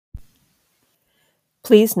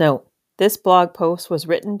Please note, this blog post was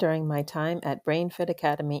written during my time at BrainFit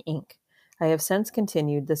Academy, Inc. I have since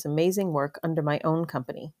continued this amazing work under my own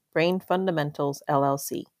company, Brain Fundamentals,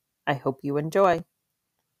 LLC. I hope you enjoy.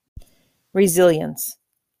 Resilience.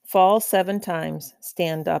 Fall 7 times,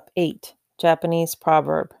 stand up 8. Japanese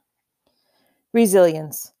proverb.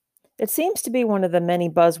 Resilience. It seems to be one of the many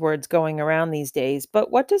buzzwords going around these days,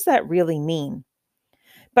 but what does that really mean?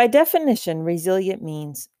 By definition, resilient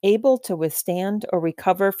means able to withstand or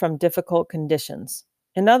recover from difficult conditions.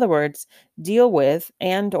 In other words, deal with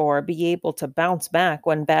and or be able to bounce back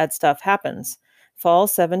when bad stuff happens. Fall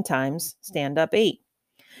 7 times, stand up 8.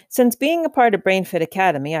 Since being a part of BrainFit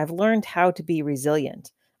Academy, I've learned how to be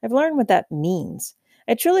resilient. I've learned what that means.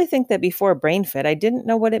 I truly think that before BrainFit, I didn't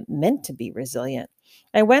know what it meant to be resilient.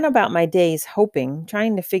 I went about my days hoping,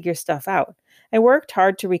 trying to figure stuff out. I worked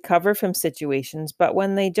hard to recover from situations, but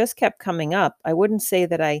when they just kept coming up, I wouldn't say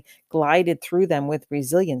that I glided through them with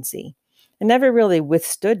resiliency. I never really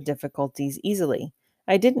withstood difficulties easily.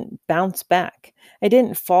 I didn't bounce back. I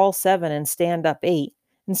didn't fall 7 and stand up 8.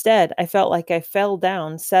 Instead, I felt like I fell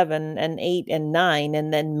down 7 and 8 and 9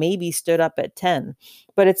 and then maybe stood up at 10.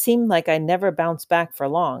 But it seemed like I never bounced back for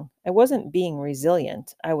long. I wasn't being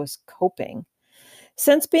resilient. I was coping.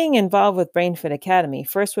 Since being involved with BrainFit Academy,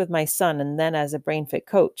 first with my son and then as a BrainFit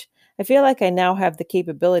coach, I feel like I now have the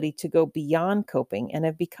capability to go beyond coping and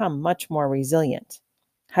have become much more resilient.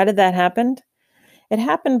 How did that happen? It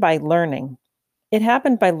happened by learning. It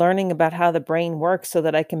happened by learning about how the brain works so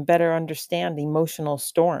that I can better understand emotional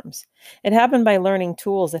storms. It happened by learning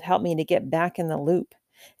tools that help me to get back in the loop.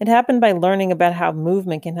 It happened by learning about how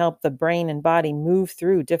movement can help the brain and body move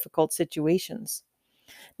through difficult situations.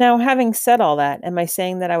 Now, having said all that, am I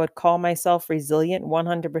saying that I would call myself resilient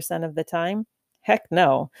 100% of the time? Heck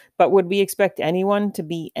no. But would we expect anyone to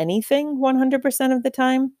be anything 100% of the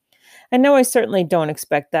time? I know I certainly don't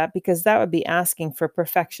expect that because that would be asking for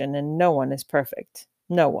perfection, and no one is perfect.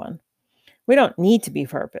 No one. We don't need to be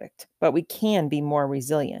perfect, but we can be more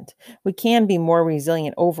resilient. We can be more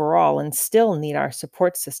resilient overall and still need our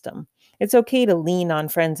support system. It's okay to lean on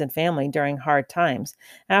friends and family during hard times.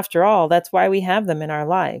 After all, that's why we have them in our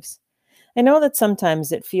lives. I know that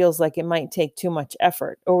sometimes it feels like it might take too much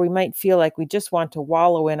effort, or we might feel like we just want to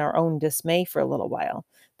wallow in our own dismay for a little while.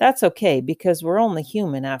 That's okay because we're only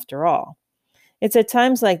human after all. It's at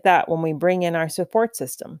times like that when we bring in our support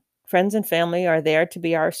system. Friends and family are there to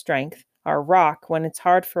be our strength, our rock, when it's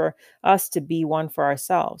hard for us to be one for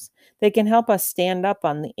ourselves. They can help us stand up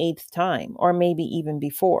on the 8th time, or maybe even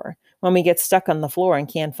before, when we get stuck on the floor and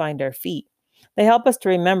can't find our feet. They help us to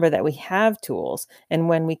remember that we have tools and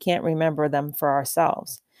when we can't remember them for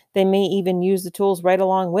ourselves. They may even use the tools right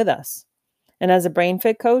along with us. And as a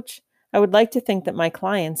BrainFit coach, I would like to think that my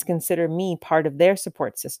clients consider me part of their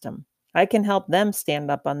support system. I can help them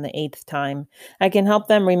stand up on the 8th time. I can help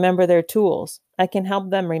them remember their tools. I can help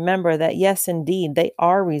them remember that, yes, indeed, they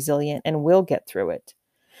are resilient and will get through it.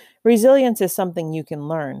 Resilience is something you can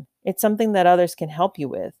learn. It's something that others can help you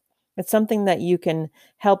with. It's something that you can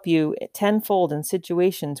help you tenfold in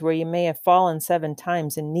situations where you may have fallen 7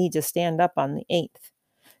 times and need to stand up on the 8th.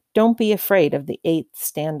 Don't be afraid of the 8th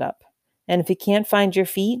stand up. And if you can't find your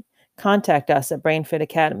feet, contact us at BrainFit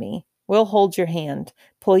Academy. We'll hold your hand,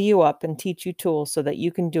 pull you up, and teach you tools so that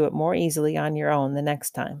you can do it more easily on your own the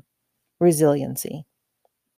next time. Resiliency.